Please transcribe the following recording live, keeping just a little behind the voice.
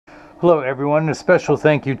Hello everyone, a special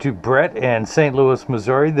thank you to Brett in St. Louis,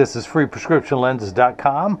 Missouri. This is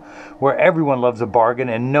freeprescriptionlenses.com, where everyone loves a bargain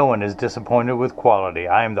and no one is disappointed with quality.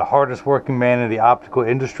 I am the hardest working man in the optical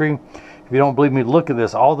industry. If you don't believe me, look at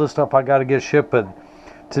this. All this stuff I got to get shipped, but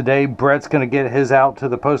today Brett's going to get his out to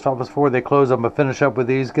the post office before they close. I'm going to finish up with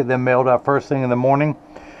these, get them mailed out first thing in the morning.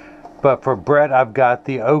 But for Brett, I've got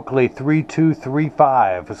the Oakley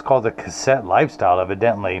 3235. It's called the Cassette Lifestyle,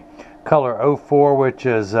 evidently. Color 04, which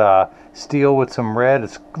is steel with some red.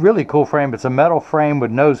 It's a really cool frame. It's a metal frame with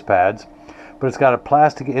nose pads, but it's got a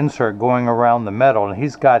plastic insert going around the metal. And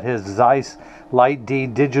he's got his Zeiss Light D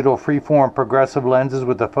digital freeform progressive lenses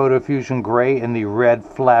with the photo fusion gray and the red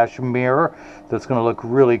flash mirror. That's going to look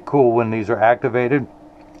really cool when these are activated.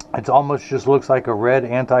 It almost just looks like a red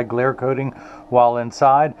anti-glare coating while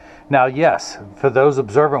inside. Now, yes, for those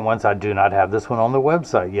observant ones, I do not have this one on the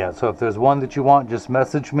website yet. So if there's one that you want, just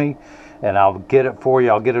message me and I'll get it for you.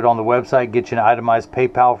 I'll get it on the website, get you an itemized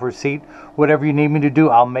PayPal receipt. Whatever you need me to do,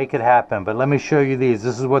 I'll make it happen. But let me show you these.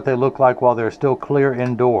 This is what they look like while they're still clear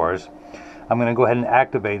indoors. I'm going to go ahead and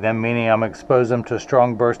activate them, meaning I'm going to expose them to a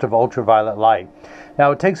strong burst of ultraviolet light.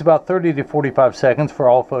 Now, it takes about 30 to 45 seconds for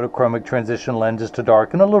all photochromic transition lenses to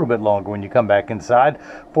darken, a little bit longer when you come back inside,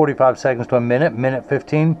 45 seconds to a minute, minute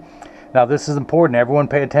 15. Now, this is important. Everyone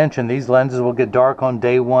pay attention. These lenses will get dark on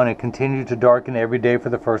day one and continue to darken every day for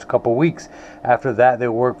the first couple weeks. After that, they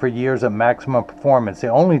work for years at maximum performance. The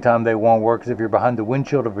only time they won't work is if you're behind the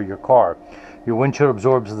windshield of your car. Your windshield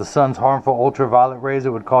absorbs the sun's harmful ultraviolet rays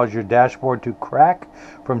that would cause your dashboard to crack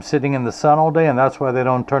from sitting in the sun all day, and that's why they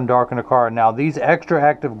don't turn dark in a car. Now, these extra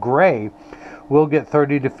active gray will get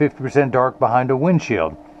 30 to 50% dark behind a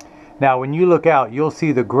windshield. Now, when you look out, you'll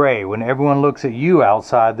see the gray. When everyone looks at you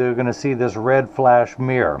outside, they're going to see this red flash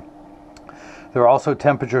mirror. They're also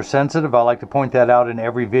temperature sensitive. I like to point that out in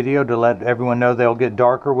every video to let everyone know they'll get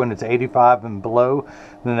darker when it's 85 and below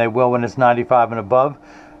than they will when it's 95 and above.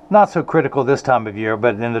 Not so critical this time of year,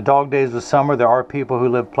 but in the dog days of summer, there are people who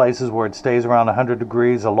live places where it stays around 100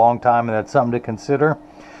 degrees a long time, and that's something to consider.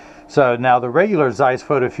 So now the regular Zeiss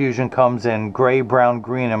Photo Fusion comes in gray, brown,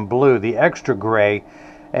 green, and blue. The extra gray,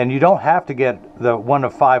 and you don't have to get the one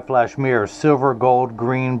of 5 flash mirrors, silver, gold,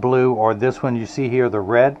 green, blue, or this one you see here, the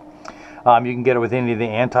red. You can get it with any of the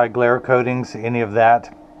anti-glare coatings, any of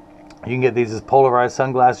that. You can get these as polarized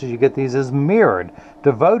sunglasses. You get these as mirrored,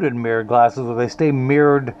 devoted mirrored glasses where they stay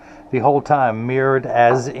mirrored the whole time. Mirrored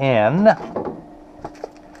as in,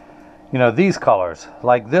 you know, these colors.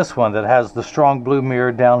 Like this one that has the strong blue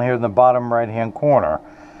mirror down here in the bottom right-hand corner.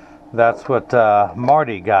 That's what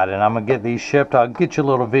Marty got, and I'm going to get these shipped. I'll get you a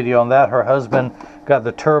little video on that. Her husband got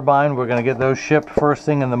the turbine. We're going to get those shipped first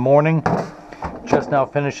thing in the morning. Just now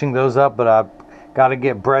finishing those up, but I've got to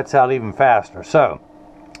get Brett's out even faster. So,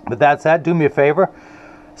 but that's that. Do me a favor.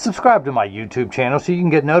 Subscribe to my YouTube channel so you can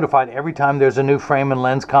get notified every time there's a new frame and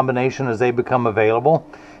lens combination as they become available.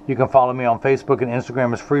 You can follow me on Facebook and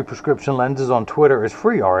Instagram as Free Prescription Lenses, on Twitter as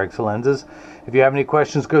Free RX Lenses. If you have any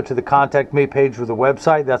questions, go to the Contact Me page for the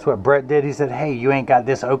website. That's what Brett did. He said, hey, you ain't got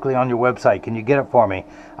this Oakley on your website. Can you get it for me?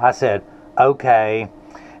 I said, okay.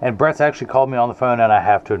 And Brett's actually called me on the phone, and I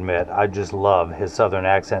have to admit, I just love his southern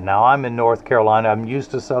accent. Now, I'm in North Carolina. I'm used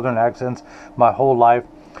to southern accents my whole life.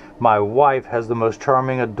 My wife has the most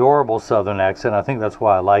charming, adorable southern accent. I think that's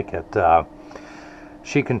why I like it.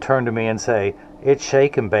 She can turn to me and say, it's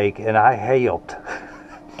shake and bake, and I helped.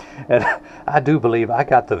 And I do believe I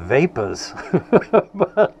got the vapors.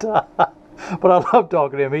 but I love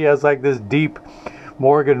talking to him. He has like this deep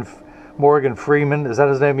Morgan Freeman, is that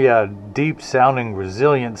his name? Yeah, deep sounding,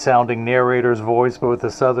 resilient sounding narrator's voice, but with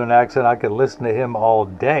a southern accent. I could listen to him all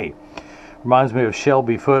day. Reminds me of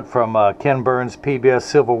Shelby Foote from Ken Burns' PBS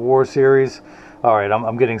Civil War series. All right,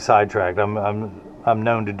 I'm getting sidetracked. I'm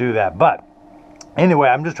known to do that. But anyway,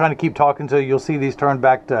 I'm just trying to keep talking so you'll see these turn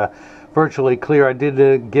back to virtually clear. I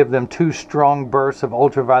did give them 2 strong bursts of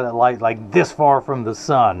ultraviolet light like this far from the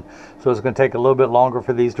sun. So it's going to take a little bit longer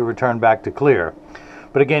for these to return back to clear.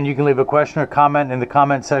 But again, you can leave a question or comment in the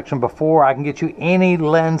comment section before. I can get you any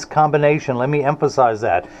lens combination. Let me emphasize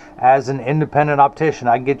that. As an independent optician,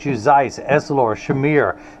 I can get you Zeiss, Essilor,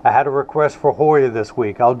 Shamir. I had a request for Hoya this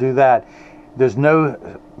week. I'll do that. There's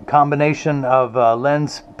no combination of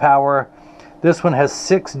lens power. This one has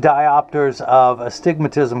 6 diopters of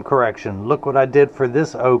astigmatism correction. Look what I did for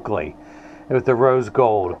this Oakley with the rose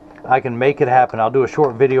gold. I can make it happen. I'll do a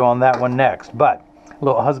short video on that one next. But a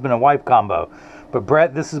little husband and wife combo. But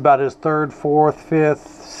Brett, this is about his 3rd, 4th, 5th,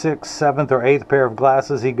 6th, 7th, or 8th pair of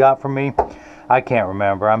glasses he got from me. I can't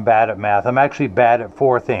remember. I'm bad at math. I'm actually bad at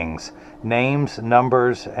 4 things: names,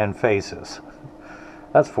 numbers, and faces.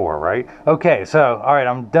 That's 4, right? Okay, so, all right,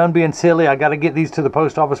 I'm done being silly. I got to get these to the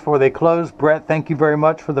post office before they close. Brett, thank you very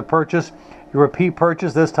much for the purchase. Your repeat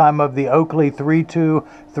purchase, this time of the Oakley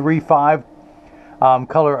 3235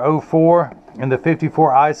 color 04 in the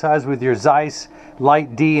 54 eye size with your Zeiss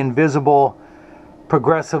Light D invisible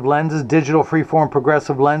progressive lenses, digital freeform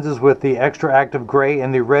progressive lenses with the extra active gray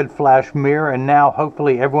and the red flash mirror. And now,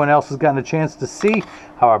 hopefully, everyone else has gotten a chance to see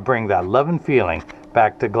how I bring that love and feeling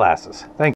back to glasses. Thank you.